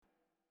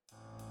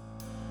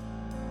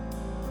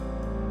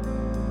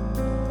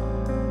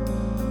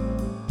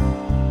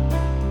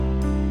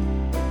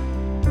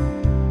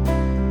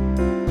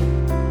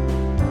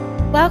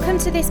Welcome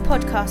to this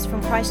podcast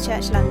from Christ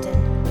Church London.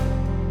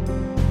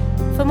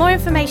 For more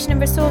information and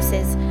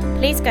resources,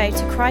 please go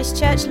to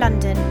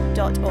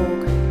christchurchlondon.org.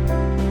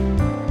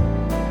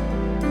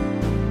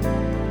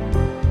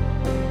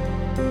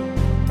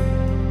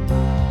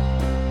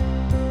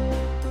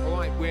 All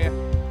right, we're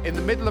in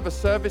the middle of a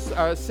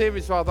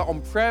series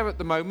on prayer at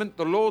the moment,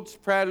 the Lord's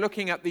Prayer,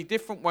 looking at the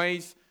different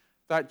ways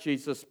that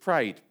Jesus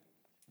prayed.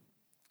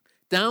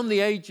 Down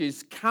the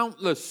ages,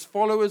 countless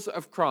followers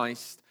of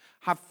Christ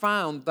have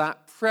found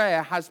that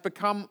prayer has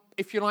become,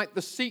 if you like,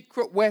 the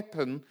secret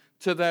weapon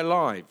to their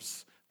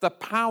lives, the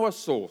power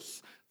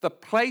source, the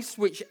place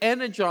which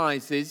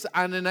energizes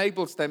and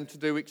enables them to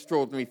do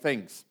extraordinary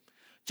things.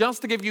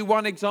 Just to give you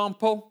one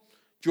example,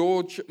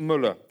 George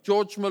Muller.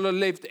 George Muller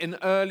lived in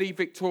early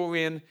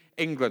Victorian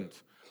England.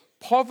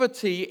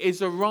 Poverty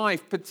is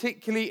rife,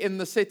 particularly in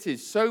the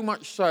cities, so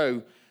much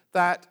so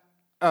that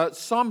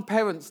some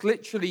parents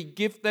literally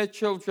give their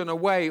children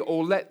away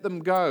or let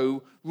them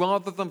go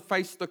rather than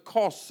face the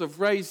costs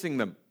of raising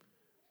them.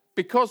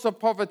 Because of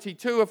poverty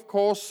too, of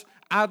course,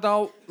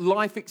 adult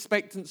life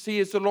expectancy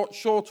is a lot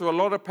shorter. A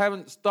lot of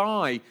parents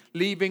die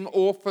leaving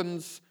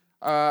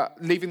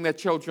their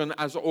children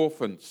as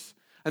orphans.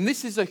 And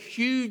this is a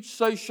huge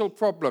social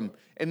problem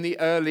in the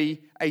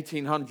early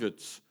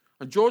 1800s.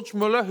 And George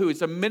Muller, who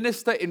is a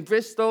minister in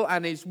Bristol,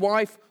 and his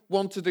wife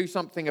want to do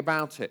something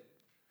about it.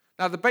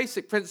 Now, the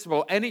basic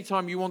principle,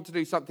 anytime you want to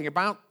do something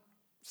about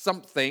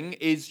something,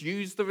 is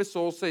use the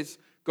resources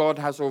God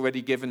has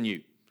already given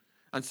you.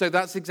 And so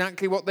that's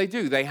exactly what they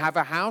do. They have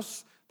a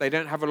house. They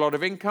don't have a lot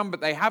of income,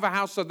 but they have a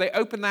house, so they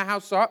open their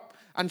house up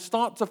and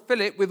start to fill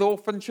it with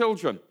orphan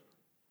children.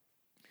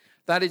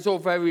 That is all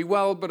very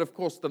well, but of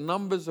course the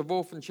numbers of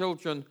orphan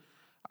children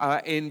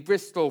in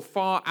Bristol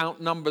far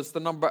outnumbers the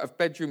number of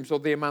bedrooms or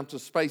the amount of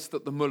space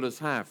that the Mullers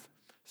have.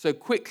 So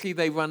quickly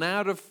they run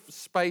out of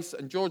space,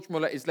 and George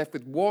Muller is left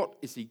with, what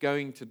is he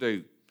going to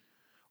do?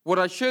 What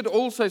I should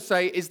also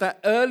say is that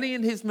early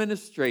in his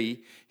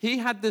ministry, he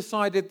had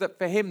decided that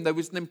for him there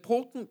was an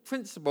important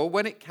principle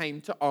when it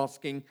came to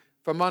asking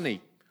for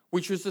money,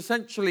 which was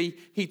essentially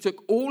he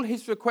took all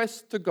his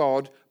requests to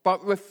God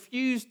but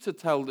refused to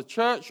tell the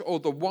church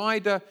or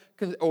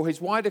his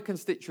wider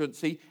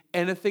constituency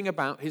anything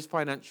about his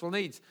financial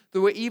needs.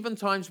 There were even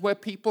times where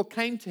people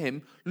came to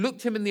him,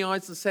 looked him in the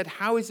eyes and said,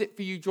 "How is it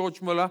for you,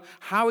 George Muller?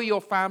 How are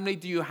your family?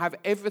 Do you have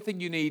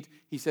everything you need?"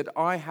 He said,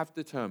 "I have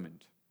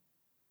determined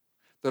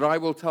that I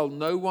will tell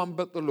no one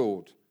but the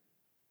Lord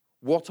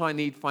what I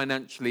need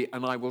financially,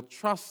 and I will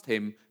trust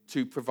him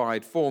to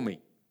provide for me."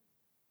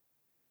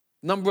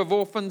 Number of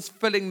orphans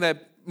filling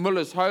their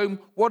Muller's home.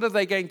 What are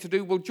they going to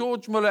do? Well,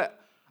 George Muller,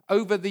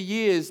 over the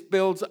years,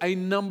 builds a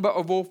number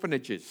of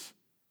orphanages.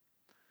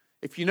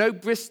 If you know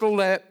Bristol,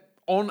 they're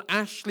on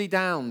Ashley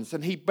Downs,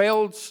 and he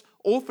builds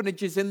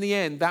orphanages in the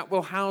end that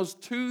will house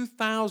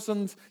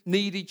 2,000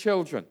 needy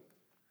children.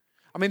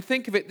 I mean,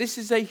 think of it. This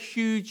is a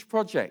huge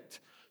project.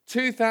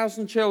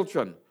 2,000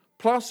 children,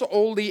 plus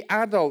all the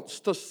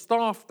adults to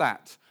staff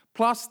that,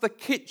 plus the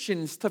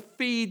kitchens to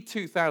feed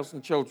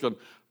 2,000 children,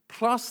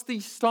 plus the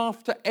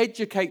staff to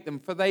educate them,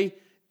 for they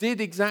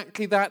did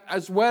exactly that,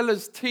 as well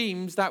as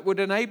teams that would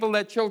enable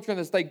their children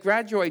as they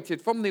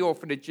graduated from the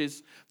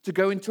orphanages to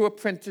go into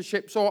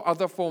apprenticeships or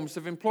other forms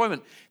of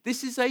employment.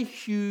 This is a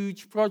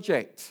huge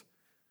project,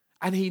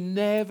 and he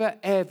never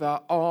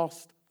ever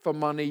asked for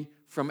money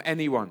from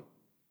anyone.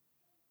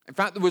 In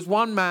fact, there was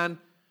one man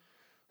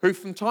who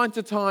from time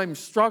to time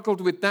struggled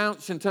with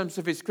doubts in terms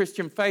of his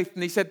Christian faith,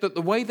 and he said that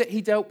the way that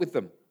he dealt with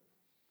them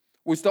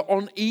was that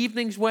on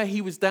evenings where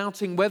he was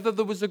doubting whether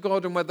there was a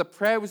God and whether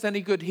prayer was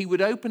any good, he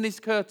would open his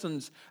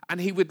curtains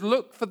and he would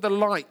look for the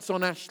lights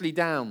on Ashley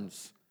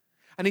Downs.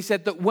 And he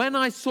said that when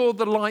I saw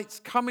the lights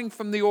coming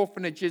from the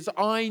orphanages,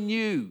 I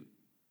knew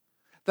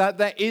that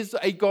there is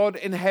a God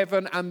in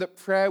heaven and that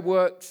prayer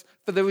works,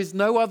 for there is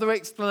no other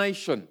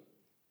explanation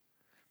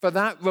for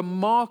that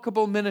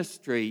remarkable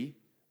ministry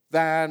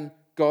than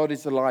God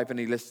is alive and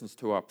he listens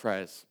to our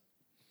prayers.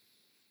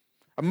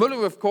 And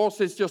Muller, of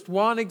course, is just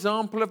one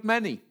example of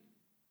many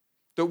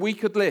that we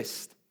could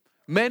list.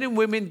 Men and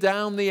women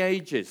down the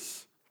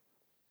ages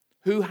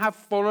who have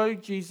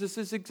followed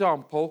Jesus'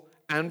 example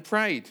and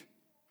prayed.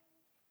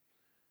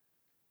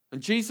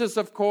 And Jesus,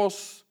 of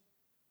course,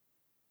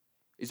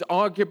 is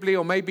arguably,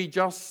 or maybe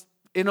just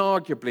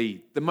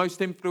inarguably, the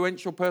most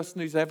influential person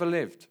who's ever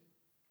lived.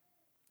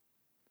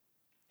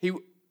 He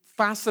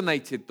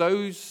fascinated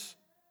those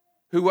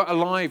who were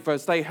alive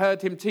as they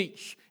heard him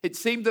teach. It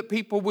seemed that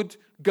people would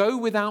go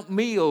without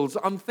meals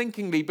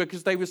unthinkingly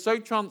because they were so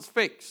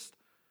transfixed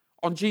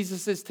on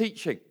Jesus'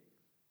 teaching. It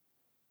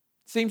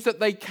seems that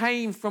they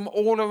came from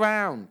all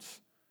around.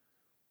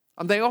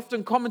 And they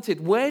often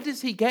commented, where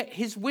does he get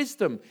his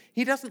wisdom?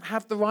 He doesn't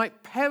have the right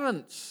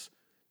parents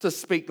to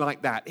speak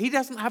like that. He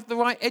doesn't have the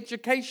right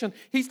education.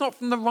 He's not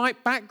from the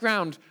right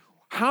background.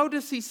 How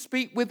does he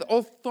speak with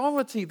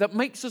authority that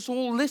makes us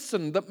all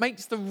listen, that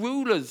makes the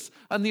rulers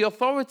and the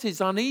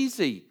authorities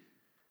uneasy?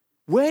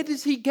 Where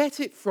does he get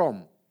it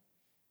from?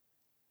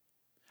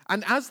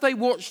 And as they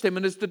watched him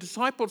and as the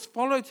disciples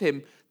followed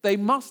him, they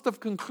must have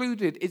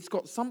concluded it's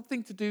got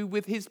something to do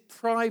with his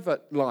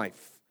private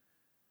life.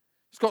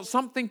 It's got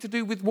something to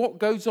do with what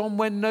goes on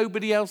when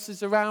nobody else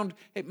is around.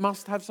 It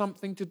must have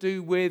something to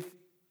do with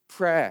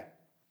prayer.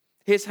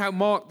 Here's how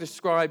Mark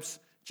describes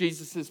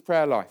Jesus'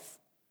 prayer life.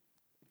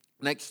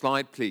 Next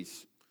slide,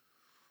 please.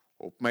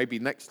 Or maybe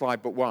next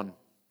slide, but one.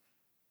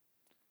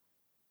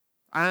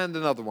 And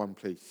another one,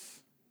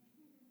 please.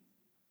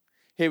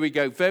 Here we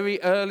go.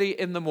 Very early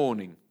in the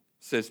morning,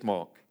 says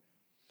Mark,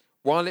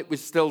 while it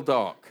was still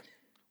dark.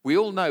 We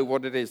all know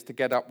what it is to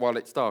get up while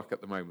it's dark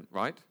at the moment,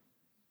 right?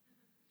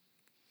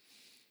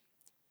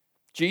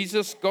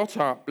 Jesus got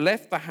up,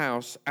 left the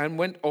house, and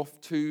went off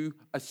to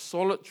a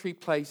solitary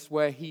place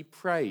where he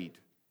prayed.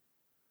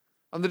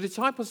 And the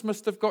disciples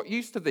must have got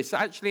used to this.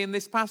 Actually, in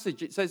this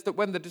passage, it says that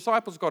when the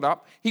disciples got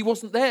up, he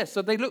wasn't there,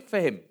 so they looked for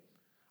him.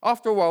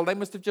 After a while, they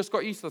must have just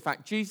got used to the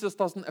fact Jesus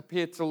doesn't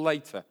appear till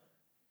later.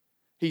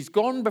 He's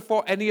gone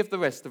before any of the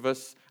rest of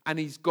us, and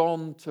he's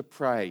gone to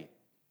pray.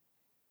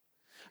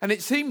 And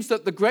it seems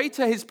that the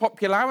greater his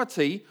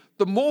popularity,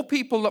 the more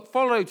people that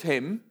followed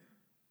him,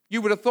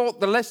 you would have thought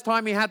the less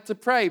time he had to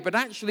pray, but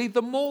actually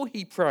the more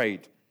he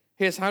prayed.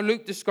 Here's how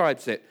Luke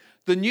describes it.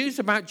 The news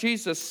about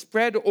Jesus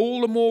spread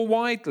all the more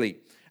widely,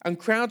 and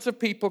crowds of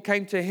people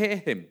came to hear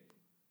him.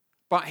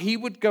 But he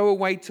would go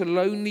away to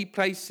lonely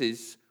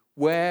places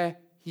where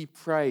he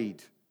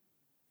prayed.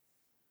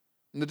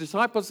 And the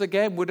disciples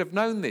again would have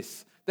known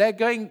this.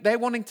 They're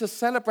wanting to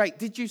celebrate.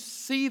 Did you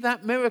see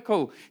that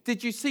miracle?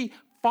 Did you see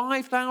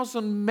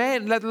 5,000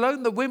 men, let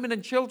alone the women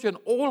and children,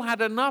 all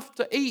had enough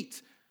to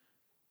eat?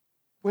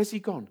 Where's he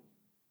gone?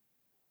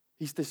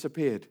 He's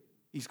disappeared.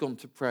 He's gone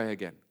to pray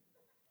again.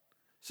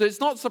 So it's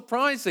not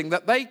surprising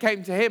that they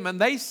came to him and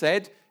they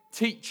said,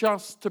 teach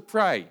us to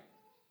pray.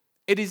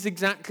 It is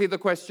exactly the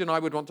question I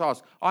would want to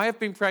ask. I have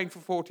been praying for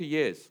 40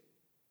 years.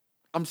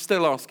 I'm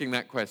still asking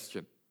that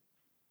question.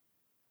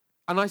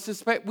 And I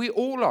suspect we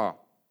all are.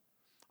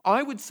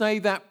 I would say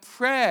that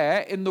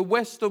prayer in the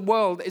Western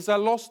world is a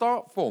lost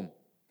art form.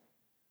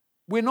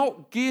 We're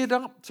not geared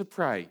up to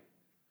pray.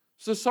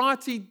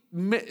 Society,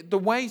 the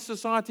way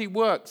society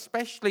works,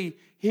 especially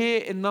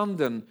here in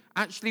London,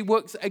 actually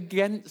works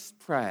against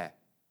prayer.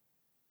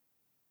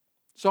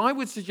 So I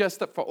would suggest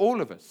that for all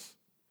of us,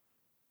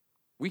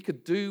 we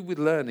could do with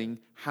learning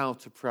how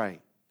to pray.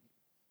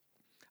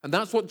 And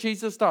that's what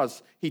Jesus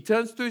does. He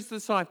turns to his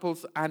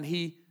disciples and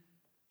he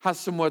has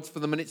some words for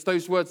them. And it's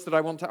those words that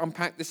I want to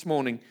unpack this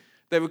morning.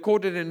 They're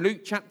recorded in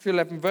Luke chapter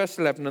 11, verse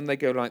 11, and they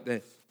go like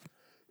this.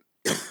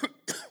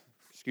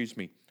 Excuse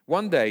me.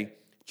 One day,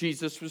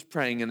 Jesus was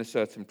praying in a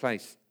certain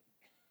place.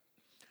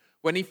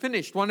 When he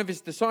finished, one of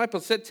his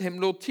disciples said to him,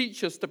 Lord,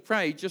 teach us to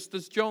pray just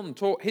as John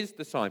taught his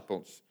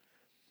disciples.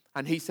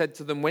 And he said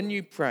to them, when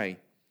you pray,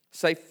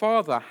 say,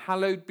 Father,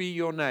 hallowed be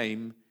your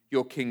name,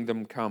 your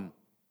kingdom come.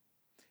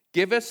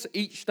 Give us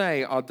each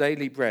day our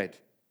daily bread.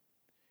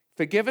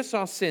 Forgive us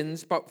our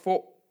sins, but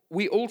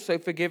we also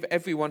forgive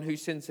everyone who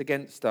sins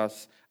against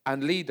us,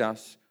 and lead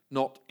us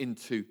not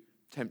into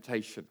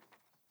temptation.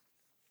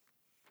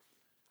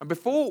 And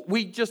before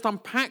we just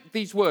unpack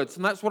these words,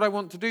 and that's what I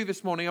want to do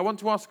this morning, I want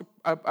to ask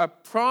a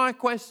prior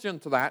question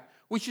to that,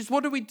 which is,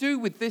 what do we do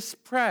with this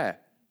prayer?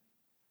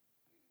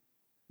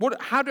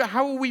 How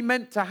are we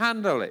meant to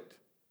handle it?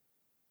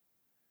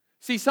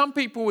 See, some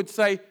people would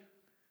say,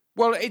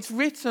 well, it's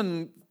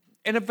written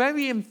in a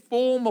very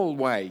informal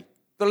way.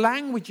 The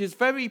language is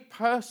very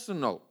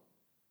personal.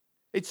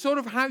 It's sort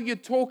of how you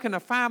talk in a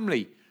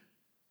family.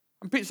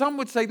 And some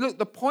would say, look,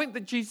 the point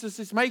that Jesus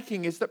is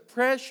making is that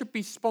prayer should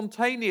be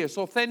spontaneous,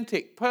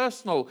 authentic,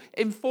 personal,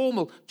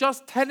 informal.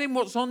 Just tell him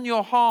what's on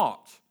your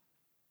heart.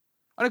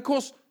 And of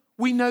course,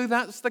 we know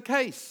that's the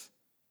case.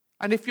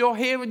 And if you're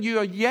here and you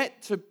are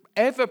yet to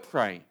ever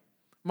pray,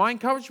 my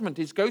encouragement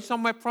is go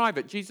somewhere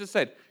private. Jesus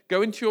said,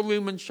 go into your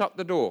room and shut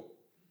the door.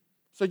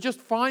 So just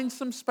find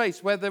some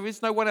space where there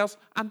is no one else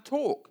and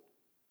talk.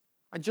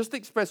 And just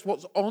express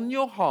what's on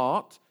your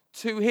heart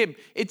to him.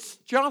 It's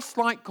just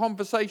like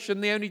conversation.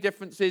 The only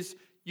difference is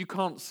you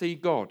can't see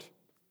God.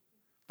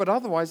 But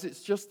otherwise,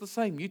 it's just the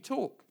same. You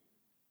talk.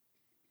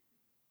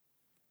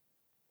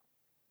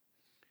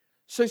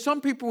 So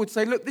some people would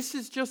say, look, this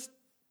is just,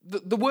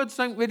 the words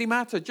don't really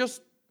matter.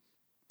 Just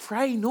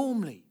pray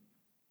normally.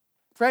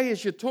 Pray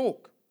as you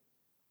talk.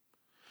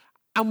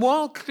 And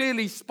while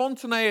clearly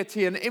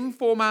spontaneity and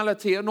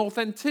informality and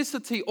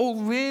authenticity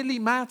all really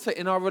matter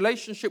in our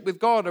relationship with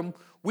God, and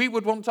we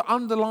would want to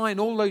underline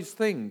all those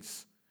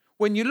things,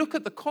 when you look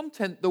at the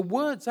content, the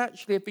words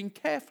actually have been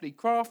carefully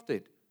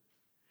crafted.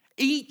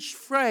 Each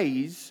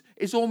phrase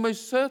is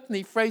almost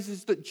certainly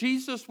phrases that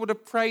Jesus would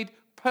have prayed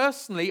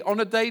personally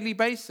on a daily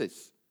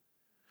basis.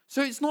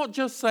 So it's not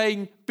just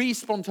saying, be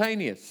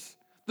spontaneous.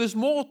 There's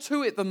more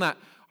to it than that.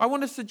 I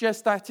want to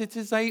suggest that it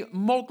is a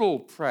model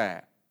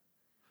prayer.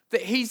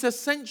 That he's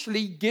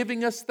essentially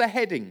giving us the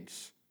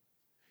headings.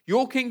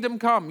 Your kingdom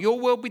come, your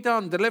will be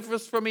done, deliver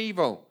us from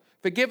evil,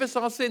 forgive us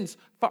our sins,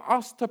 for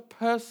us to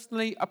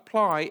personally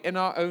apply in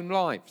our own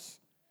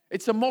lives.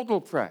 It's a model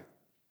prayer.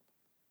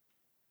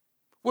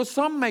 Well,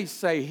 some may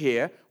say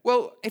here,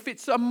 well, if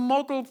it's a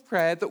model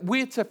prayer that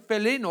we're to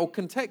fill in or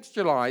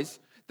contextualize,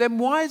 then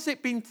why has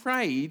it been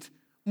prayed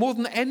more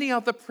than any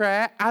other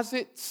prayer as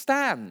it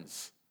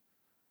stands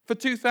for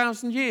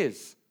 2,000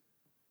 years?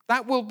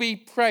 That will be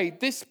prayed.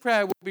 This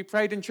prayer will be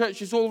prayed in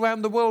churches all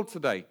around the world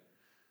today.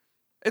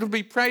 It'll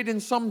be prayed in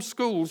some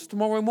schools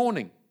tomorrow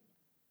morning.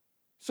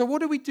 So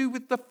what do we do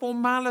with the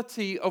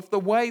formality of the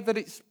way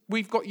that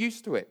we've got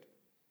used to it?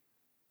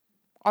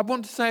 I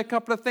want to say a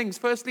couple of things.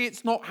 Firstly,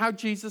 it's not how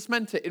Jesus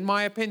meant it, in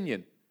my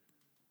opinion.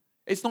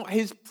 It's not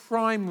his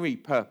primary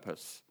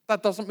purpose.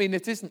 That doesn't mean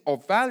it isn't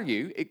of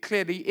value. It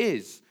clearly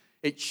is.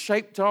 It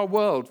shaped our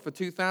world for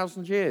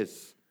 2,000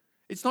 years.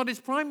 It's not his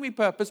primary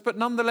purpose, but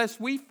nonetheless,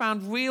 we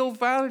found real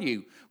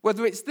value,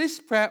 whether it's this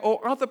prayer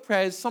or other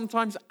prayers,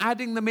 sometimes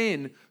adding them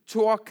in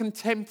to our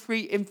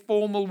contemporary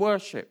informal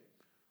worship.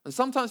 And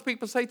sometimes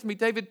people say to me,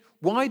 David,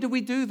 why do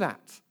we do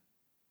that?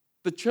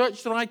 The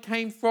church that I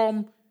came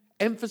from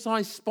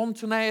emphasized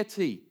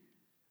spontaneity,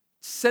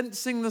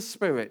 sensing the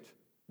Spirit.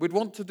 We'd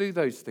want to do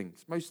those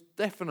things, most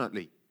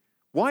definitely.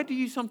 Why do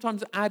you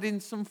sometimes add in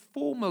some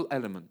formal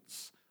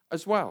elements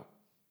as well?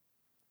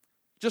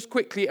 Just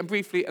quickly and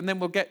briefly, and then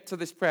we'll get to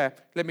this prayer.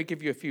 Let me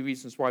give you a few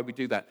reasons why we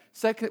do that.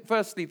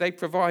 Firstly, they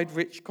provide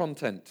rich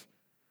content.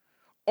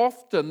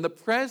 Often, the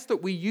prayers that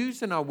we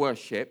use in our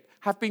worship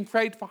have been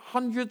prayed for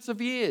hundreds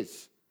of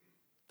years.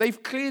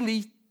 They've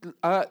clearly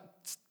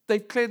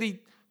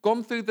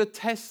gone through the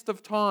test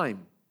of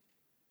time.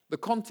 The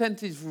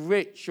content is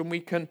rich and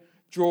we can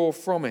draw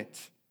from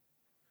it.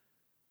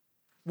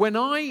 When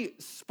I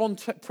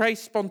pray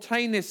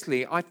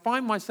spontaneously, I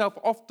find myself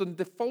often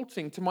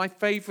defaulting to my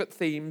favorite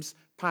themes,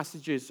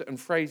 passages, and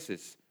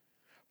phrases.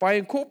 By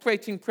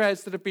incorporating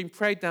prayers that have been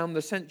prayed down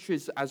the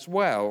centuries as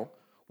well,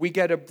 we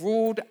get a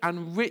broad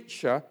and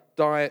richer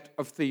diet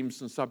of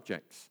themes and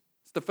subjects.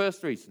 It's the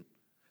first reason.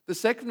 The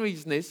second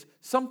reason is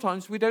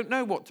sometimes we don't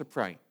know what to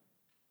pray.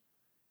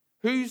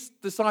 Who's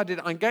decided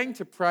I'm going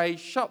to pray,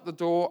 shut the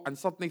door, and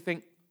suddenly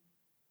think,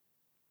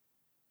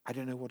 I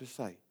don't know what to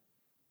say?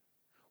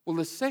 Well,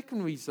 the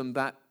second reason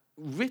that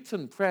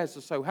written prayers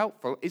are so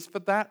helpful is for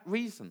that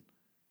reason.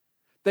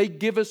 They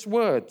give us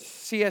words.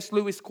 C.S.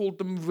 Lewis called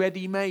them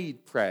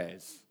ready-made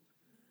prayers.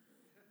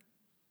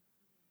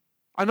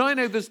 And I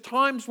know there's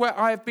times where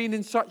I have been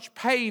in such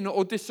pain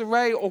or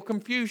disarray or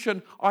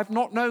confusion, I've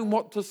not known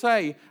what to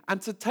say.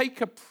 And to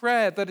take a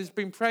prayer that has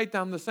been prayed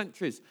down the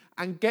centuries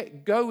and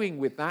get going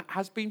with that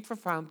has been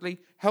profoundly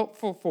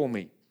helpful for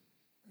me.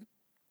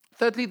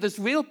 Thirdly, there's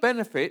real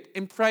benefit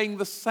in praying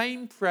the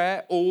same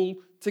prayer all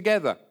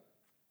together.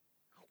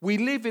 We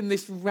live in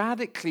this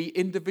radically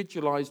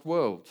individualized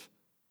world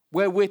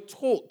where we're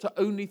taught to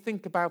only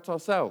think about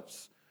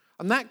ourselves.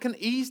 And that can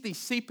easily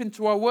seep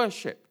into our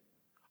worship.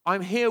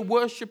 I'm here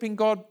worshiping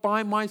God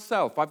by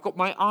myself. I've got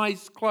my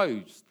eyes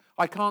closed.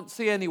 I can't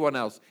see anyone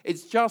else.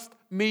 It's just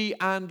me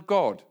and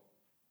God.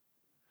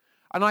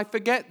 And I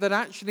forget that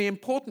actually an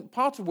important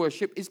part of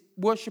worship is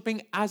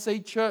worshiping as a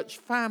church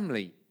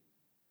family.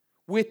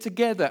 We're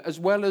together as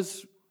well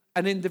as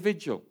an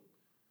individual.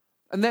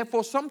 And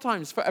therefore,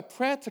 sometimes for a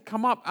prayer to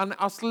come up and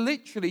us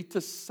literally to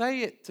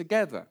say it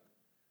together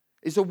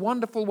is a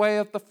wonderful way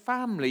of the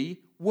family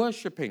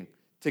worshiping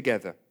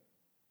together.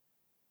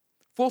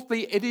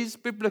 Fourthly, it is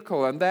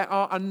biblical, and there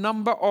are a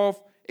number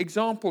of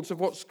examples of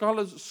what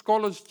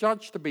scholars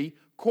judge to be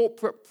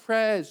corporate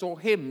prayers or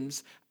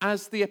hymns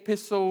as the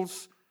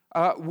epistles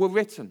were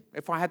written.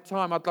 If I had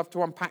time, I'd love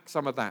to unpack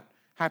some of that.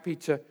 Happy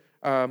to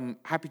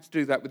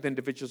do that with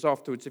individuals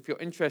afterwards if you're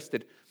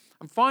interested.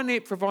 And finally,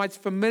 it provides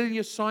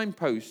familiar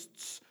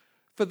signposts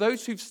for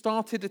those who've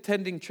started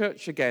attending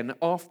church again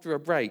after a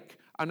break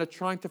and are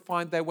trying to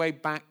find their way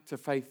back to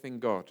faith in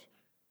God.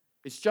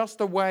 It's just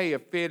a way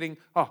of feeling,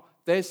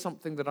 there's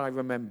something that I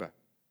remember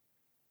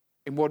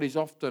in what is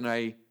often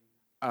a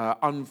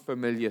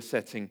unfamiliar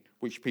setting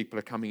which people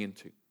are coming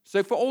into.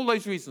 So for all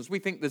those reasons, we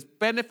think there's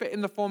benefit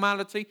in the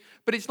formality,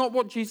 but it's not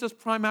what Jesus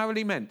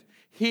primarily meant.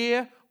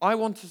 Here, I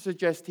want to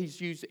suggest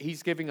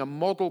he's giving a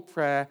model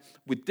prayer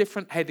with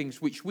different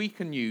headings which we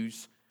can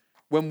use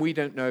when we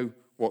don't know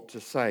what to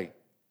say.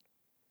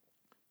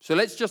 So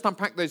let's just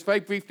unpack those very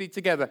briefly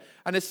together.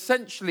 And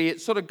essentially,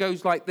 it sort of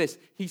goes like this.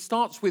 He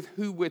starts with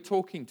who we're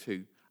talking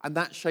to, and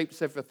that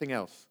shapes everything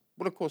else.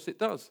 Well, of course it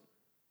does.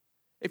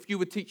 If you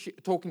were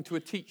talking to a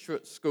teacher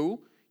at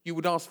school, you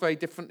would ask very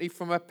differently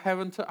from a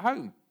parent at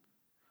home.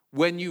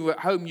 When you were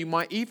at home, you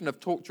might even have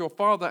talked to your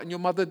father and your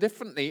mother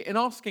differently in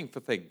asking for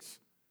things.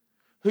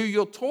 Who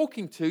you're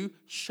talking to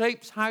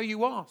shapes how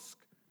you ask.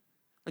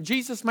 And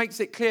Jesus makes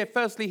it clear,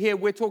 firstly here,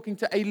 we're talking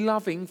to a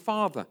loving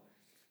father.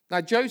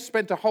 Now, Joe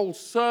spent a whole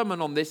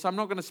sermon on this. I'm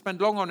not going to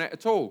spend long on it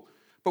at all.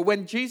 But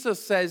when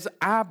Jesus says,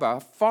 Abba,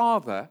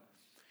 Father,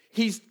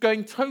 he's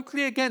going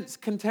totally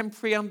against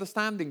contemporary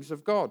understandings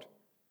of God.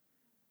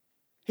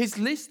 His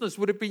listeners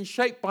would have been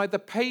shaped by the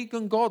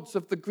pagan gods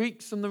of the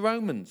Greeks and the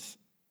Romans.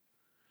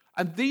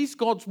 And these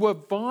gods were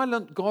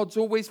violent gods,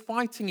 always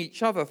fighting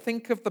each other.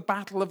 Think of the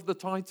Battle of the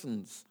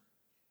Titans.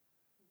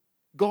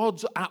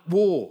 Gods at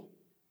war.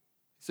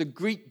 It's the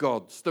Greek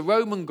gods, the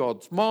Roman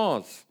gods,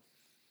 Mars.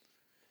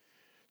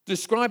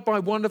 Described by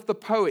one of the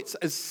poets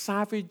as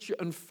savage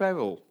and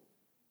feral,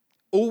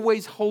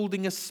 always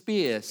holding a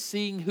spear,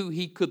 seeing who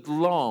he could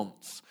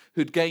lance,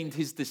 who'd gained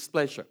his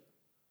displeasure.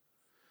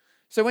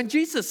 So when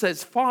Jesus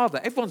says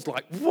Father, everyone's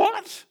like,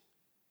 what?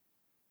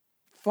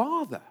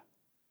 Father?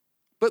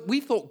 But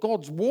we thought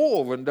God's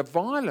war and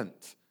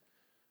violent.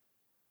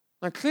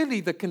 Now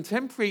clearly the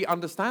contemporary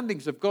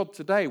understandings of God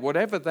today,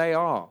 whatever they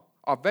are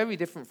very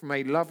different from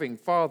a loving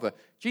Father.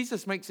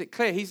 Jesus makes it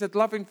clear. He said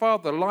loving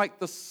Father, like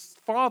the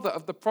father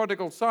of the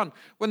prodigal son.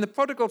 When the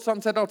prodigal son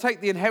said, I'll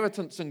take the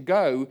inheritance and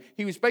go,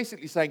 he was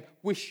basically saying,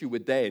 wish you were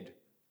dead.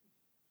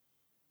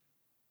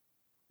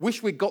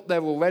 Wish we'd got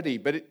there already,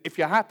 but if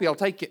you're happy, I'll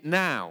take it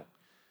now.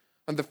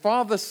 And the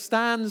father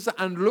stands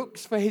and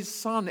looks for his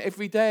son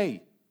every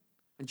day.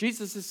 And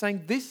Jesus is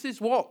saying, this is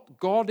what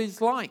God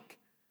is like.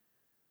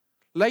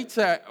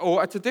 Later,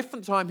 or at a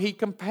different time, he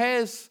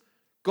compares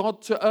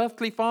God to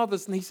earthly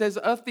fathers, and he says,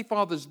 earthly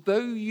fathers, though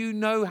you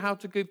know how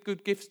to give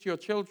good gifts to your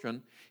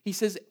children, he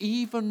says,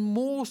 even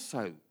more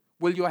so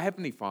will your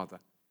heavenly Father.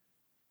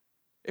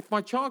 If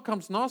my child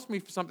comes and asks me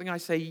for something, I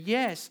say,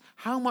 yes,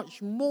 how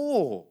much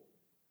more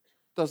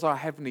does our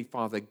heavenly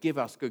Father give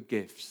us good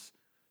gifts?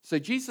 So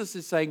Jesus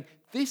is saying,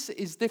 this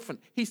is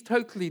different. He's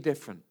totally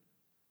different.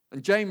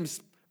 And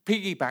James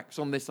piggybacks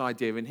on this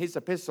idea in his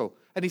epistle,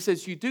 and he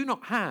says, you do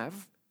not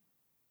have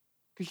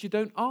because you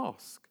don't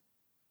ask.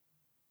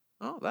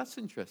 Oh, that's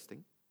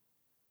interesting.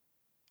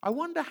 I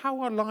wonder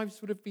how our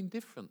lives would have been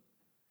different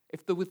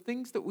if there were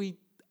things that we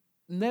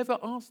never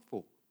asked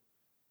for.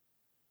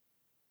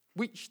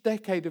 Which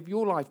decade of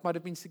your life might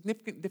have been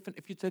significantly different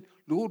if you said,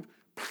 Lord,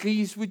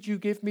 please would you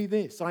give me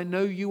this? I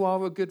know you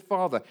are a good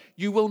Father.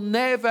 You will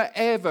never,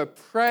 ever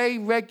pray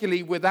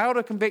regularly without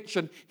a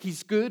conviction.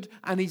 He's good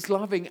and he's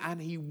loving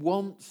and he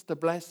wants to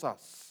bless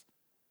us.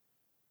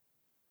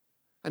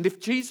 And if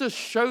Jesus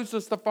shows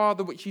us the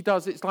Father, which he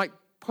does, it's like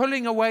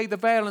pulling away the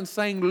veil and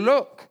saying,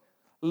 look,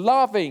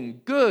 loving,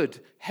 good,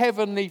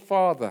 heavenly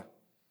Father.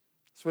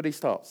 That's what he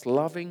starts,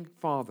 loving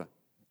Father.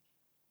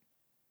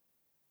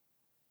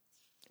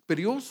 But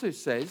he also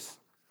says,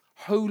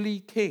 Holy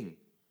King,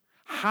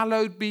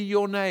 hallowed be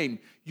your name.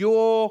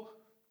 You're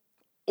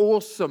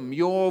awesome.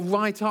 You're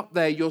right up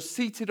there. You're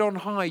seated on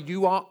high.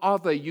 You are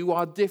other. You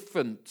are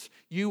different.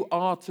 You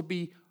are to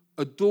be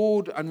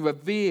adored and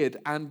revered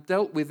and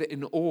dealt with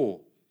in awe.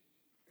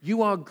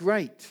 You are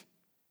great.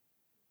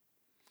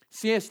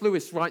 C.S.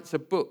 Lewis writes a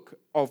book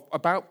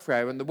about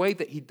prayer, and the way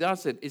that he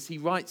does it is he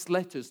writes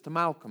letters to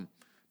Malcolm.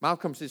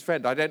 Malcolm's his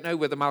friend. I don't know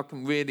whether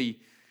Malcolm really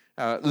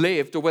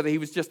lived or whether he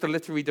was just a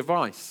literary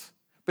device.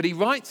 But he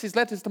writes his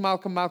letters to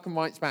Malcolm, Malcolm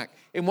writes back.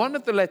 In one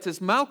of the letters,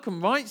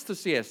 Malcolm writes to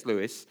C.S.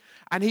 Lewis,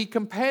 and he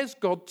compares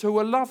God to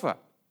a lover.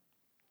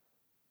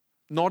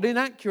 Not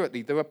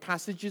inaccurately. There are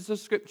passages of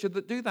Scripture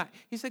that do that.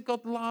 He said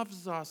God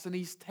loves us, and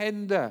he's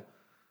tender.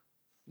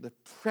 The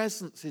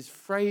presence is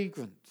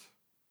fragrant.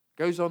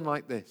 Goes on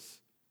like this.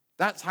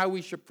 That's how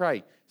we should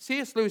pray.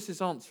 C.S.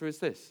 Lewis's answer is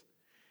this.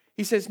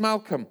 He says,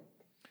 Malcolm,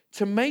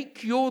 to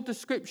make your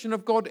description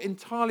of God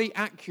entirely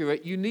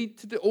accurate, you need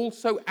to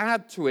also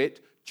add to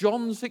it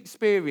John's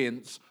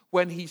experience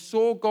when he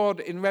saw God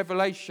in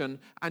Revelation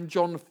and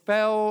John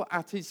fell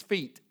at his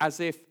feet as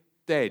if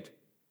dead.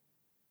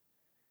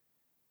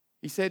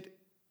 He said,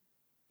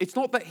 it's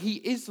not that he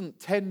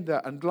isn't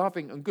tender and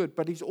loving and good,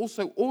 but he's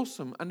also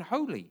awesome and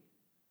holy.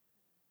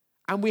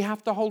 And we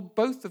have to hold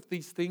both of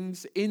these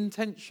things in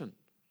tension.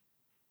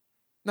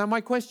 Now,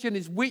 my question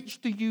is,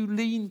 which do you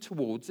lean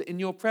towards in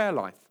your prayer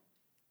life?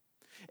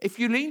 If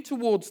you lean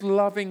towards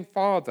loving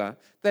Father,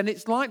 then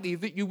it's likely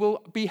that you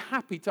will be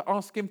happy to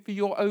ask him for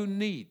your own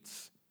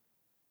needs.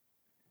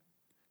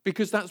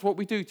 Because that's what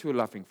we do to a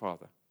loving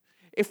Father.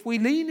 If we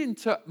lean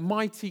into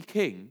mighty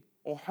King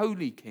or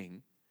holy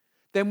King,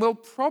 then we'll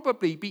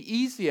probably be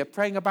easier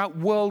praying about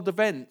world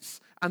events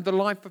and the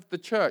life of the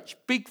church,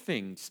 big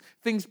things,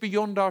 things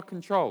beyond our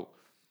control.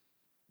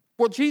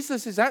 What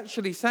Jesus is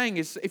actually saying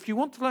is, if you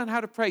want to learn how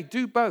to pray,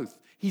 do both.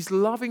 He's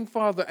loving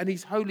Father and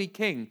he's holy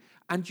King,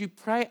 and you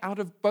pray out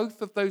of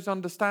both of those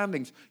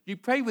understandings. You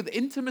pray with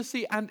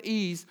intimacy and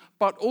ease,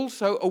 but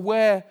also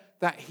aware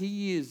that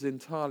he is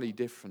entirely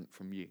different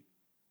from you,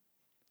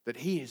 that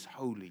he is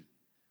holy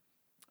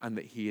and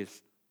that he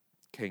is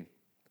King.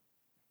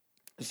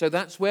 So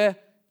that's where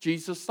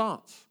Jesus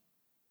starts.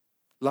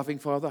 Loving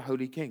Father,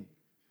 holy King.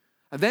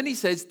 And then he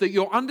says that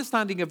your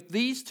understanding of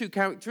these two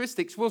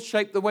characteristics will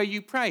shape the way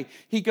you pray.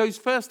 He goes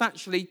first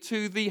actually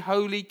to the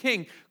holy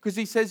King because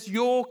he says,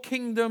 your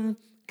kingdom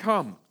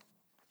come.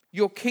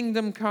 Your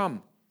kingdom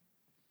come.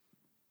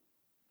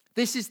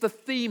 This is the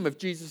theme of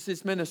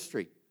Jesus'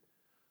 ministry.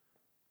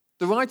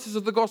 The writers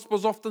of the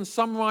Gospels often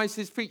summarize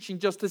his preaching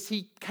just as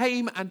he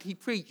came and he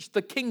preached,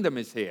 the kingdom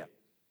is here.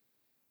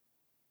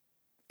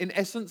 In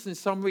essence, in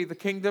summary, the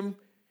kingdom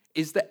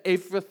is that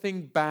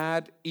everything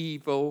bad,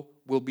 evil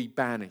will be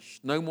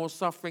banished. No more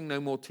suffering,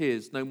 no more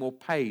tears, no more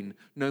pain,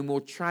 no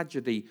more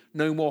tragedy,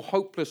 no more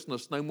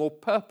hopelessness, no more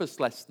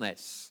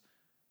purposelessness,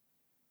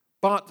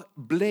 but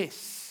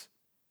bliss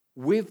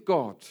with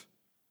God.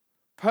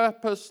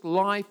 Purpose,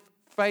 life,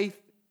 faith,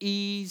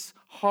 ease,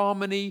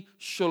 harmony,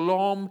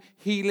 shalom,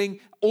 healing,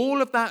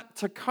 all of that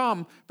to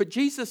come. But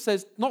Jesus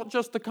says not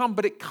just to come,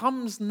 but it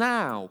comes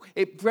now.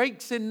 It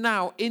breaks in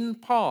now, in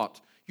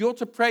part. You're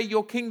to pray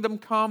your kingdom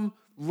come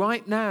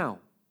right now.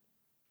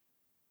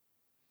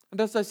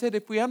 And as I said,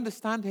 if we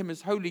understand him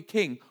as Holy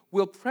King,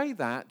 we'll pray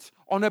that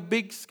on a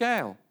big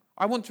scale.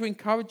 I want to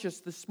encourage us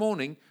this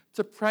morning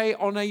to pray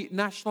on a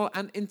national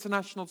and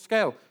international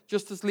scale,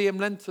 just as Liam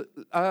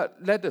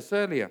led us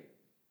earlier.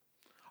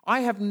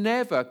 I have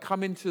never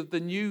come into the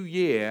new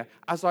year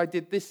as I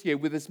did this year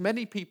with as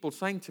many people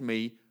saying to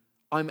me,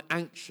 I'm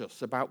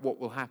anxious about what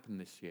will happen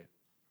this year.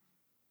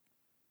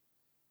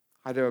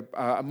 I had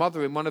a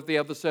mother in one of the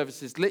other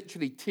services,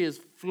 literally tears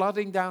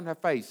flooding down her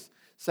face,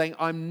 saying,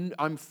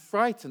 I'm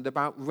frightened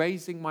about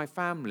raising my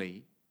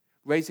family,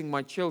 raising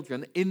my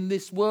children in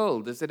this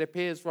world as it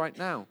appears right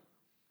now.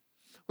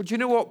 Well, do you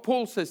know what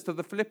Paul says to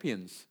the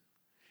Philippians?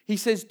 He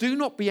says, do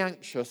not be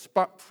anxious,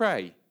 but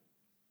pray.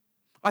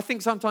 I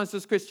think sometimes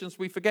as Christians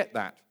we forget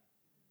that.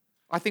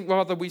 I think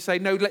rather we say,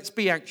 no, let's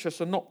be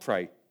anxious and not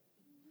pray.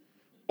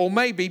 Or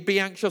maybe be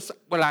anxious,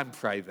 well, and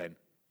pray then.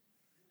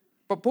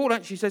 But Paul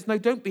actually says, no,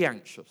 don't be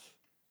anxious.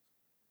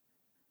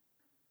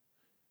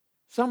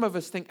 Some of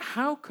us think,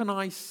 how can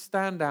I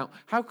stand out?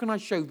 How can I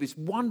show this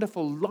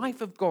wonderful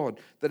life of God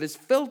that has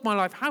filled my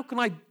life? How can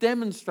I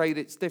demonstrate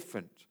it's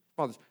different?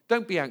 Fathers,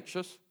 don't be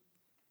anxious.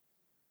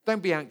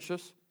 Don't be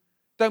anxious.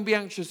 Don't be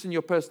anxious in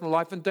your personal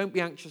life, and don't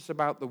be anxious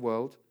about the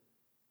world.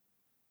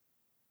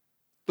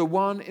 The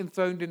one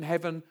enthroned in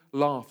heaven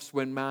laughs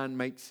when man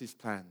makes his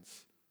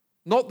plans.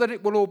 Not that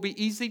it will all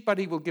be easy, but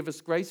he will give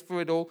us grace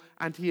for it all,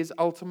 and he is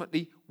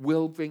ultimately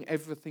will bring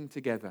everything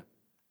together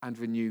and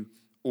renew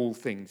all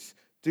things.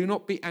 Do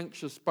not be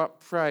anxious, but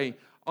pray.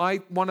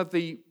 One of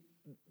the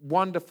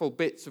wonderful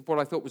bits of what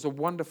I thought was a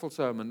wonderful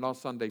sermon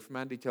last Sunday from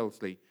Andy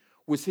Telsley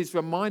was his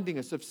reminding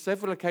us of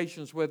several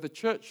occasions where the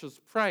church has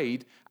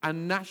prayed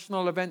and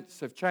national events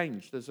have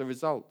changed as a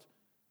result.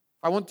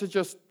 I want to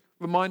just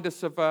remind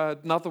us of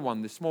another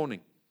one this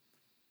morning.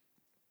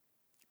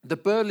 The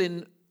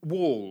Berlin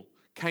Wall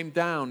came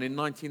down in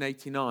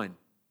 1989,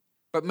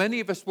 but many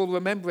of us will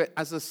remember it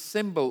as a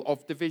symbol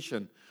of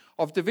division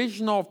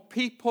of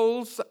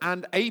peoples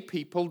and a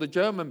people, the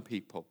German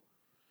people.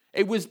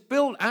 It was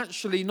built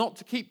actually not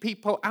to keep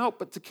people out,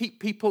 but to keep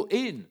people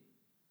in,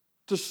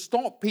 to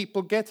stop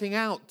people getting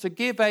out, to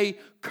give a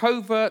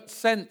covert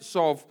sense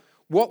of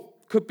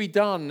what could be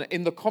done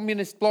in the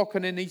communist bloc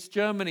and in East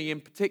Germany in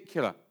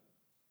particular.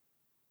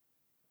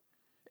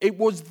 It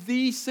was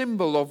the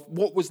symbol of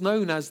what was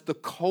known as the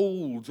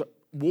Cold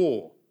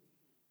War.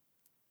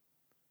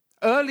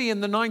 Early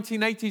in the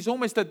 1980s,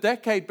 almost a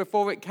decade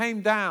before it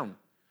came down,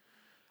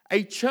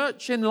 a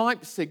church in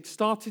Leipzig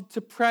started to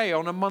pray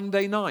on a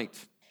Monday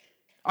night.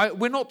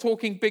 We're not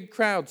talking big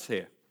crowds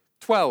here.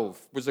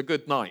 12 was a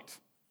good night.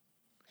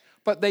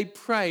 But they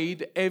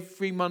prayed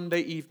every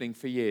Monday evening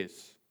for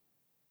years.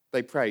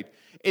 They prayed.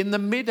 In the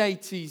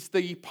mid-80s,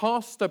 the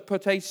pastor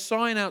put a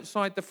sign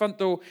outside the front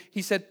door.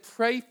 He said,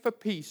 pray for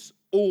peace,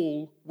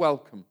 all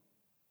welcome.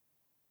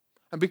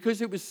 And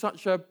because it was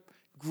such a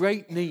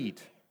great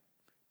need,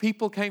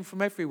 people came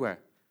from everywhere.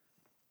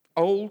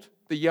 Old,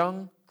 the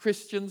young,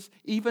 Christians,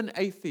 even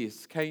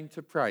atheists came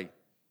to pray.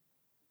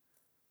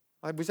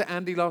 I was at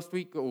Andy last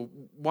week, or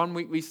 1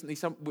 week recently,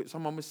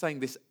 someone was saying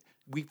this,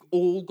 we've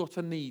all got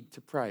a need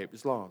to pray. It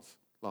was Lars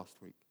last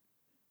week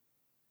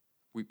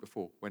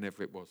before,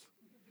 whenever it was.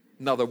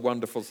 Another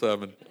wonderful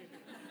sermon.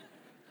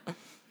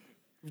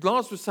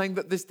 Lars was saying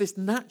that there's this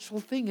natural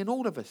thing in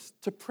all of us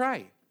to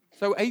pray.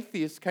 So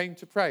atheists came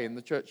to pray in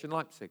the church in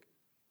Leipzig.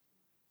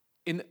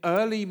 In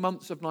early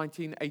months of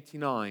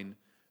 1989,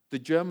 the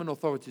German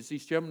authorities,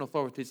 East German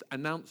authorities,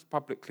 announced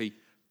publicly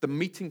the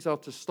meetings are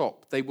to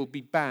stop. They will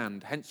be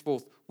banned.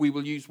 Henceforth, we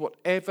will use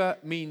whatever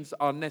means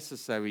are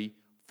necessary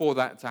for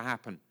that to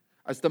happen.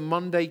 As the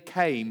Monday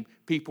came,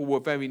 people were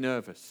very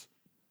nervous.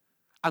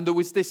 And there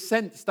was this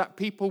sense that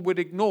people would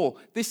ignore.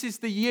 This is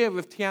the year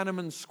of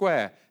Tiananmen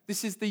Square.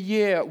 This is the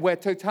year where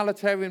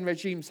totalitarian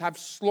regimes have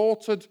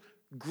slaughtered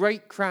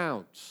great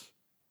crowds.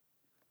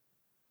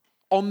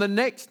 On the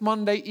next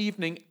Monday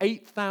evening,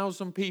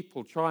 8,000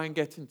 people try and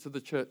get into the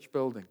church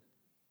building.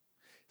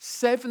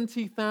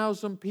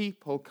 70,000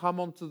 people come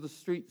onto the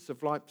streets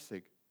of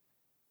Leipzig.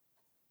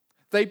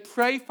 They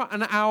pray for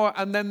an hour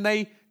and then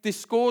they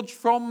disgorge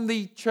from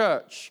the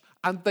church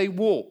and they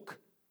walk.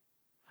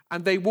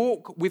 And they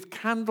walk with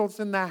candles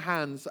in their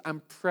hands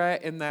and prayer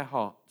in their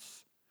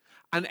hearts.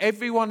 And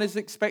everyone is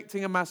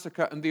expecting a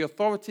massacre and the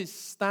authorities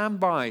stand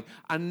by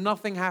and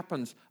nothing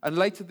happens. And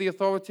later the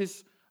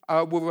authorities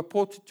were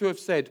reported to have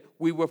said,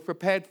 we were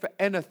prepared for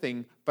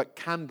anything but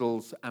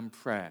candles and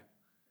prayer.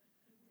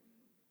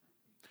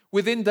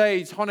 Within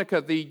days,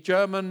 Honecker, the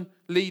German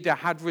leader,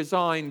 had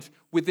resigned.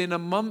 Within a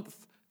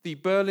month, the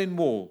Berlin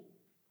Wall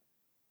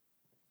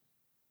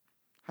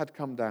had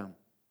come down.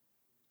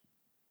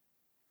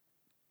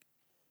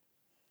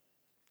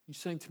 You're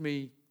saying to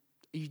me,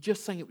 are you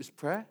just saying it was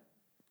prayer?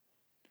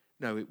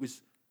 No, it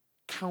was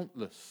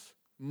countless,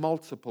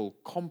 multiple,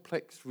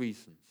 complex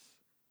reasons.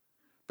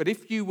 But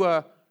if you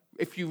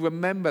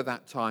remember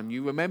that time,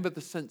 you remember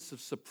the sense of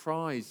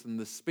surprise and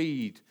the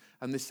speed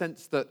and the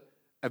sense that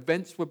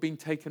events were being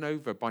taken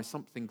over by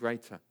something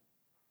greater.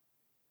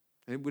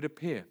 And it would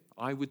appear,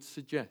 I would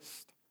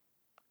suggest,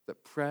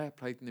 that prayer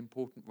played an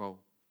important role.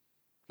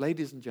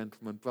 Ladies and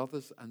gentlemen,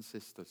 brothers and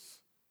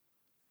sisters,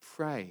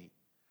 pray.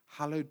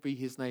 Hallowed be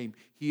his name.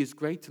 He is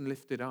great and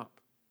lifted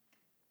up.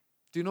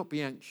 Do not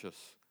be anxious,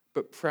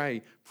 but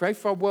pray. Pray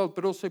for our world,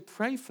 but also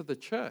pray for the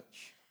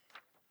church.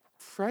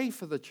 Pray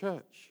for the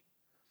church.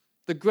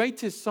 The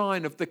greatest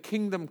sign of the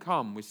kingdom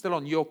come, we're still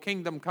on your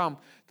kingdom come,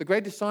 the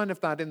greatest sign of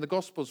that in the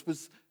Gospels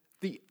was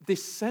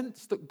this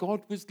sense that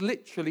God was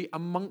literally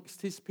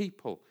amongst his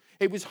people.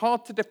 It was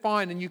hard to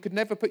define and you could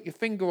never put your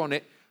finger on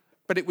it,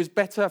 but it was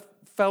better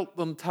felt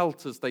than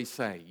telt, as they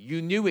say.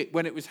 You knew it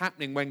when it was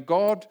happening, when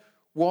God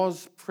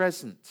was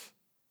present.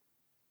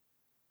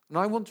 And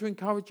I want to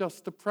encourage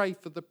us to pray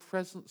for the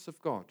presence of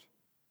God.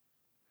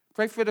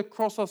 Pray for it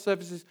across our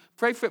services.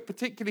 Pray for it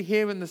particularly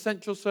here in the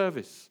central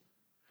service.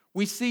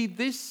 We see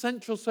this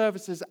central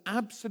service as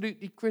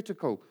absolutely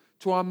critical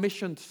to our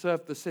mission to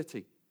serve the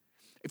city.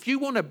 If you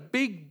want a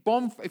big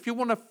bonfire, if you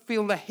want to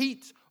feel the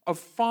heat of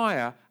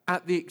fire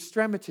at the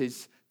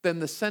extremities, then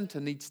the center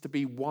needs to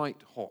be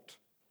white hot.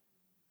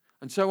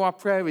 And so our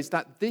prayer is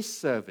that this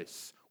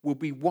service will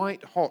be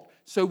white hot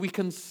so we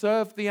can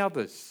serve the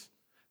others.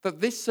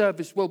 That this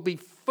service will be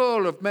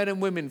full of men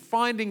and women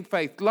finding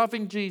faith,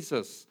 loving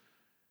Jesus,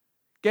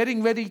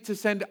 getting ready to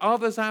send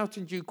others out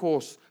in due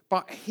course.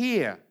 But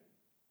here,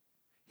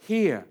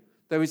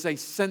 there is a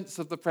sense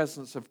of the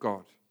presence of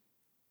God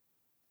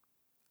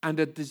and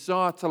a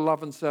desire to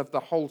love and serve the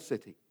whole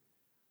city.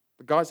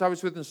 The guys I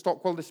was with in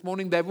Stockwell this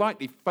morning, they're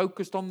rightly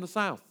focused on the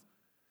south.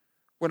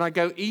 When I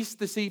go east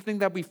this evening,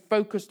 they'll be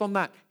focused on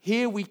that.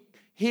 Here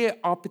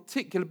our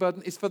particular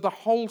burden is for the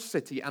whole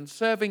city and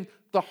serving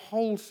the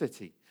whole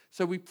city.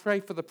 So we pray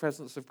for the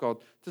presence of God.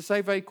 To say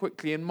very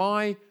quickly, in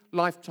my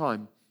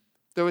lifetime,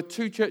 there are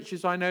two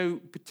churches I know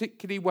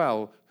particularly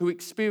well who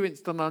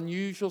experienced an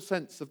unusual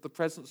sense of the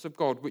presence of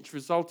God, which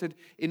resulted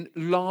in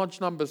large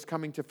numbers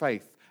coming to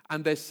faith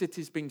and their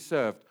cities being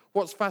served.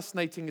 What's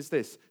fascinating is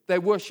this.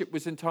 Their worship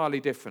was entirely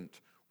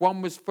different.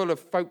 One was full of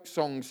folk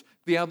songs.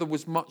 The other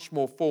was much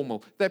more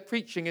formal. Their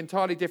preaching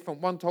entirely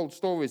different. One told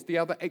stories. The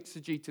other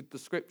exegeted the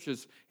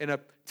scriptures in a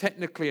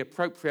technically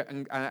appropriate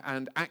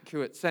and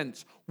accurate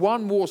sense.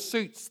 One wore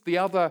suits. The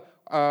other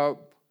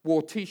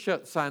wore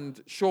T-shirts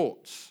and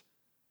shorts.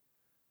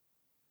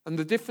 And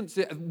the difference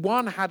is,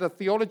 one had a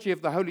theology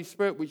of the Holy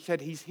Spirit which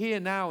said he's here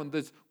now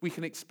and we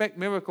can expect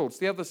miracles.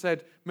 The other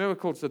said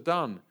miracles are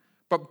done.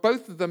 But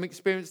both of them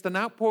experienced an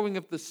outpouring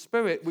of the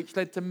Spirit which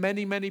led to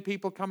many, many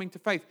people coming to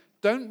faith.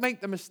 Don't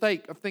make the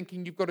mistake of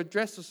thinking you've got to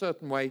dress a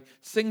certain way,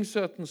 sing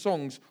certain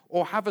songs,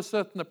 or have a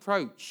certain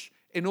approach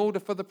in order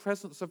for the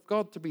presence of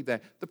God to be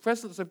there. The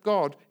presence of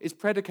God is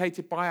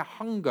predicated by a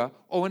hunger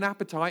or an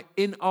appetite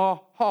in our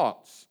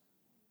hearts.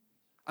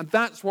 And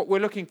that's what we're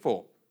looking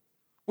for.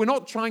 We're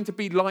not trying to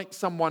be like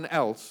someone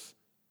else.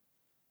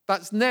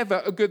 That's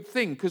never a good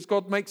thing because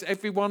God makes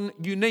everyone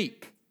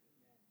unique.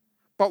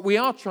 But we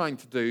are trying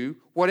to do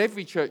what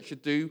every church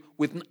should do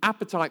with an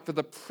appetite for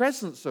the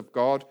presence of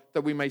God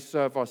that we may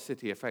serve our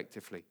city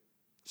effectively.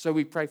 So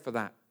we pray for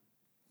that.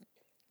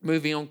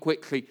 Moving on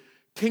quickly.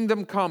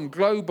 Kingdom come,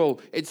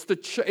 global. It's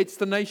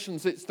the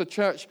nations, it's the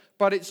church,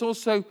 but it's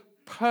also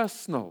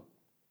personal.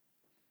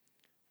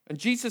 And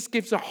Jesus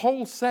gives a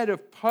whole set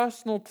of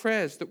personal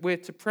prayers that we're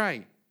to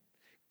pray.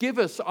 Give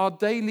us our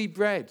daily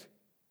bread.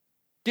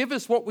 Give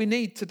us what we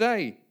need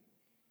today.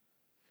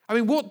 I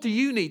mean, what do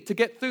you need to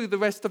get through the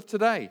rest of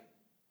today?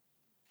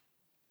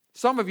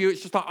 Some of you,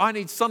 it's just like, I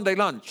need Sunday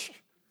lunch.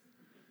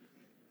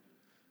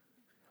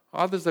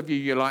 Others of you,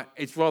 you're like,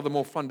 it's rather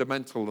more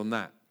fundamental than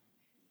that.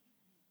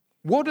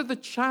 What are the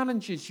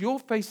challenges you're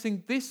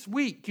facing this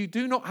week you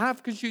do not have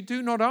because you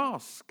do not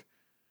ask?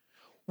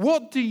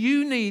 What do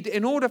you need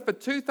in order for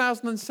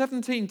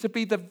 2017 to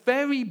be the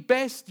very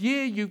best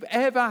year you've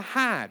ever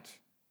had?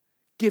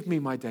 Give me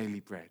my daily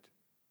bread.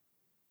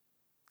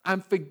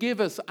 And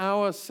forgive us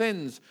our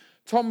sins.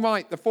 Tom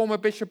Wright, the former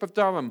Bishop of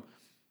Durham,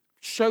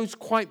 shows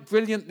quite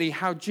brilliantly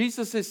how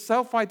Jesus'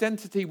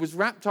 self-identity was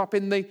wrapped up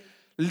in the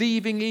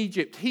leaving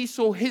Egypt. He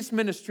saw his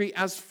ministry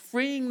as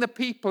freeing the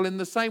people in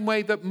the same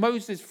way that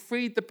Moses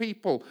freed the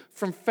people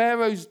from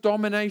Pharaoh's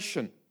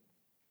domination.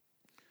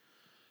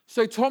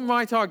 So Tom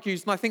Wright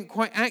argues, and I think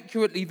quite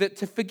accurately, that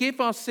to forgive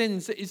our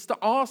sins is to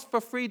ask for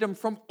freedom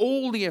from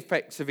all the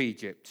effects of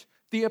Egypt,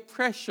 the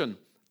oppression,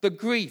 the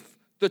grief,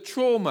 the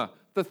trauma,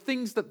 the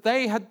things that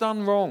they had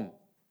done wrong.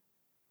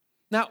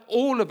 Now,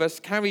 all of us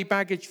carry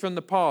baggage from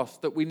the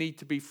past that we need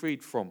to be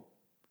freed from.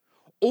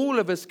 All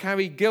of us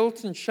carry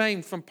guilt and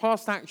shame from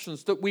past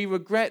actions that we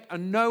regret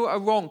and know are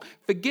wrong.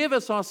 Forgive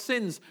us our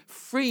sins.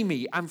 Free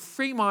me and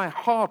free my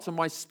heart and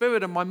my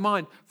spirit and my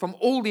mind from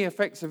all the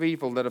effects of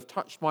evil that have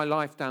touched my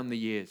life down the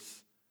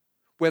years.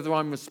 Whether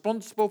I'm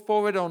responsible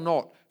for it or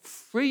not,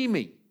 free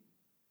me.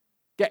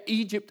 Get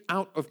Egypt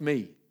out of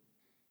me.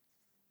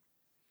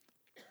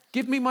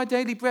 Give me my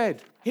daily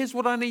bread. Here's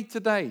what I need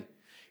today.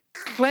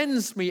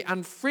 Cleanse me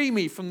and free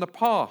me from the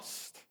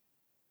past.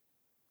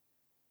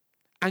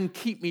 And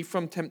keep me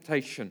from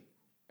temptation.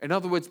 In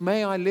other words,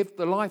 may I live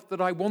the life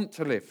that I want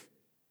to live.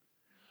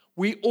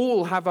 We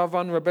all have our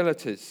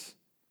vulnerabilities.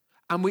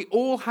 And we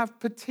all have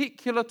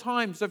particular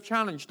times of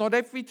challenge. Not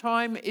every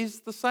time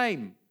is the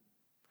same.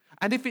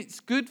 And if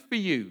it's good for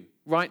you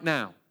right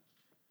now,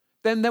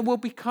 then there will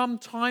become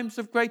times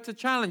of greater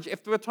challenge.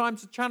 If there are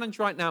times of challenge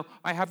right now,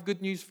 I have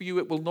good news for you.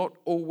 It will not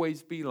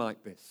always be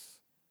like this.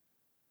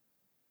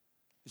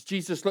 As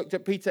Jesus looked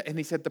at Peter and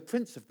he said, the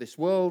prince of this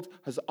world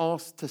has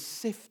asked to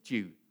sift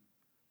you.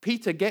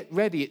 Peter, get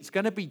ready. It's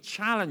going to be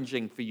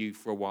challenging for you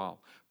for a while.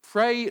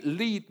 Pray,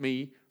 lead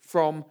me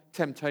from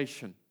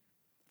temptation.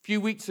 A few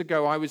weeks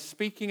ago, I was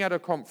speaking at a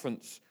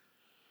conference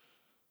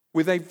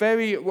with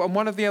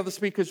one of the other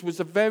speakers was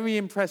a very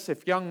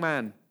impressive young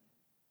man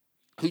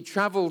who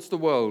travels the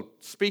world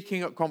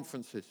speaking at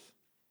conferences.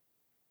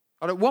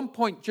 And at one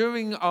point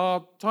during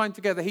our time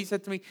together, he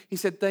said to me,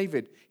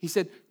 David,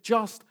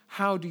 just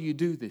how do you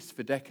do this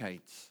for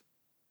decades?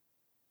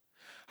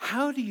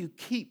 How do you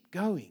keep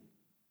going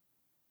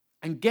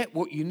and get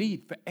what you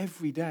need for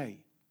every day?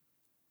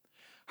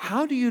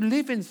 How do you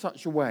live in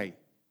such a way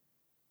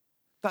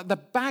that the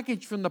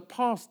baggage from the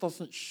past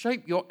doesn't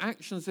shape your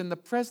actions in the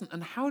present?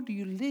 And how do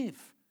you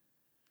live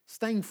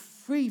staying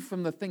free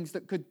from the things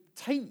that could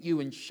taint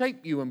you and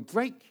shape you and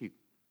break you?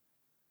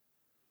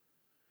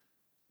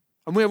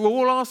 And we're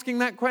all asking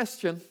that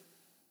question.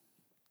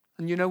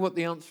 And you know what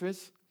the answer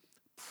is?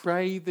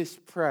 Pray this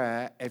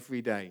prayer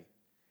every day.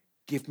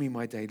 Give me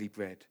my daily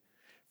bread.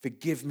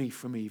 Forgive me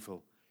from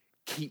evil.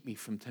 Keep me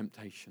from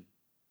temptation.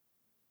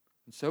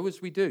 And so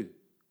as we do,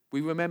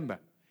 we remember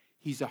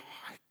He's a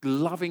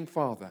loving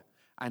Father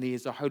and He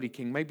is a holy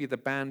King. Maybe the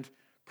band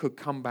could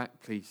come back,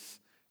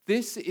 please.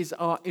 This is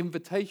our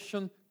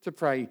invitation to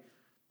pray.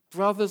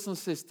 Brothers and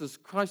sisters,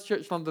 Christ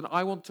Church London,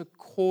 I want to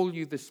call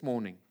you this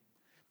morning.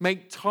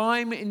 Make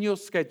time in your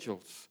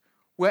schedules,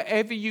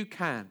 wherever you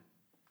can.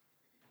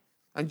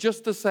 And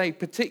just to say,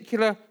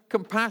 particular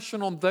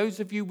compassion on those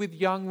of you with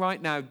young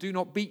right now. Do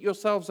not beat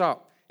yourselves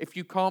up if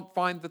you can't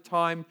find the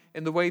time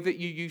in the way that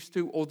you used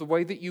to or the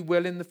way that you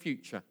will in the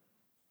future.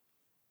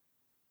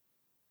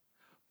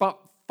 But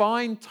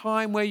find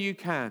time where you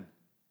can.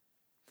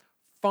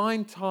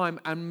 Find time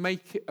and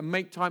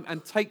make time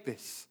and take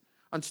this.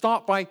 And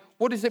start by,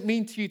 what does it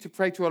mean to you to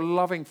pray to a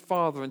loving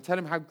Father and tell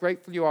Him how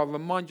grateful you are?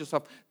 Remind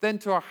yourself. Then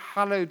to a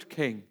hallowed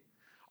King.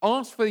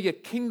 Ask for your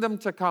kingdom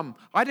to come.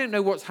 I don't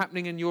know what's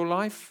happening in your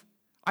life.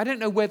 I don't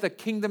know where the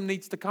kingdom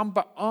needs to come,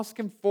 but ask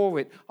Him for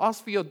it.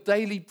 Ask for your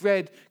daily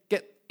bread.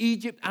 Get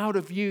Egypt out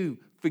of you.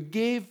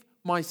 Forgive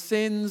my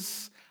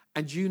sins.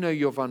 And you know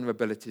your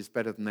vulnerabilities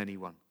better than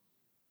anyone.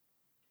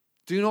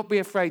 Do not be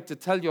afraid to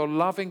tell your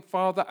loving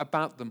Father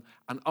about them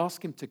and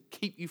ask Him to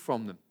keep you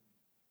from them.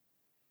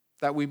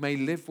 That we may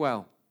live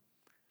well.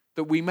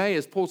 That we may,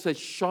 as Paul says,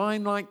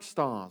 shine like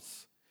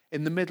stars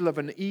in the middle of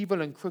an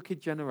evil and crooked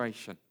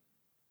generation.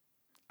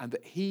 And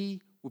that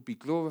He would be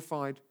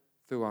glorified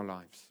through our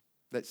lives.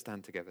 Let's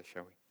stand together,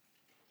 shall we?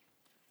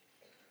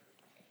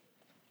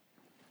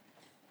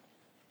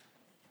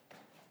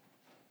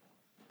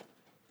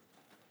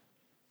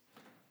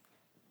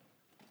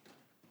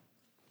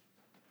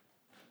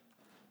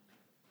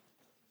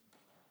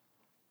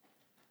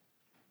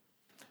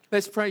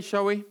 Let's pray,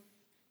 shall we?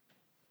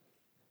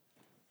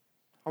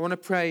 I want to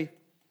pray,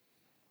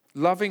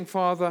 loving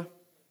Father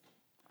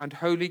and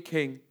Holy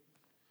King,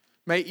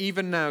 may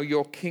even now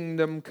your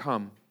kingdom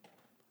come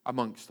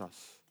amongst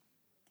us.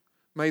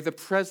 May the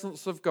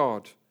presence of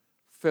God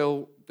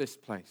fill this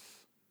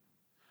place.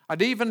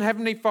 And even,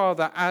 Heavenly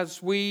Father,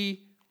 as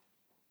we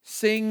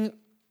sing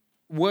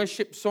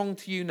worship song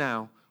to you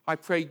now, I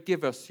pray,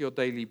 give us your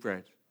daily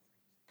bread.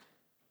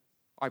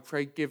 I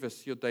pray, give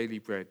us your daily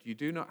bread. You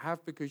do not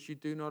have because you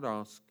do not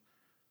ask.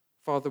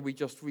 Father, we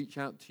just reach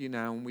out to you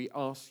now and we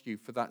ask you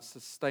for that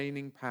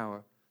sustaining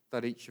power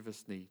that each of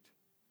us need.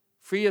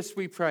 Free us,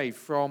 we pray,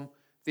 from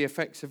the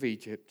effects of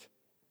Egypt.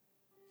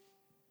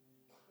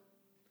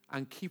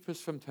 And keep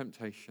us from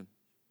temptation.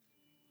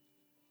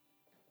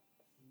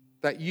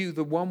 That you,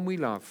 the one we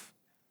love,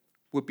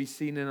 would be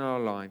seen in our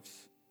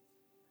lives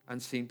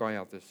and seen by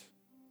others.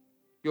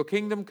 Your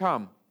kingdom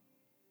come,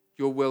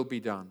 your will be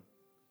done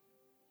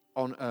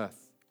on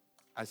earth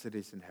as it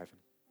is in heaven.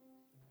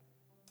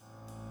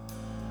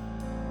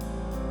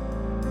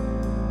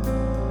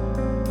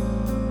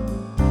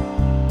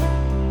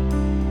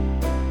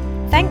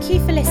 Thank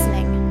you for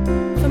listening.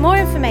 For more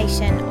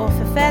information or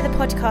for further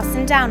podcasts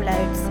and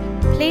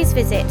downloads, please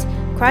visit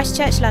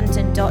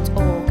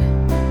christchurchlondon.org.